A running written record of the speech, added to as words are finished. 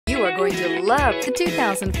are going to love the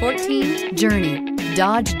 2014 Journey.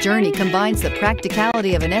 Dodge Journey combines the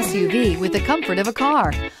practicality of an SUV with the comfort of a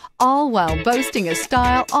car, all while boasting a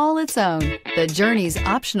style all its own. The Journey's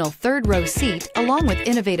optional third-row seat, along with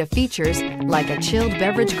innovative features like a chilled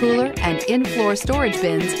beverage cooler and in-floor storage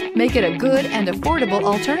bins, make it a good and affordable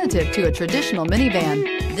alternative to a traditional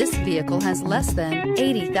minivan. This vehicle has less than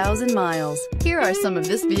 80,000 miles. Here are some of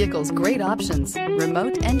this vehicle's great options: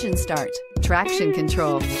 remote engine start, traction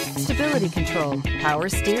control, stability control, power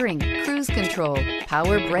steering, cruise control,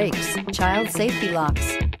 power brakes, child safety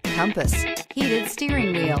locks, compass, heated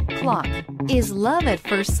steering wheel, clock. Is love at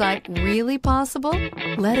first sight really possible?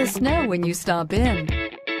 Let us know when you stop in.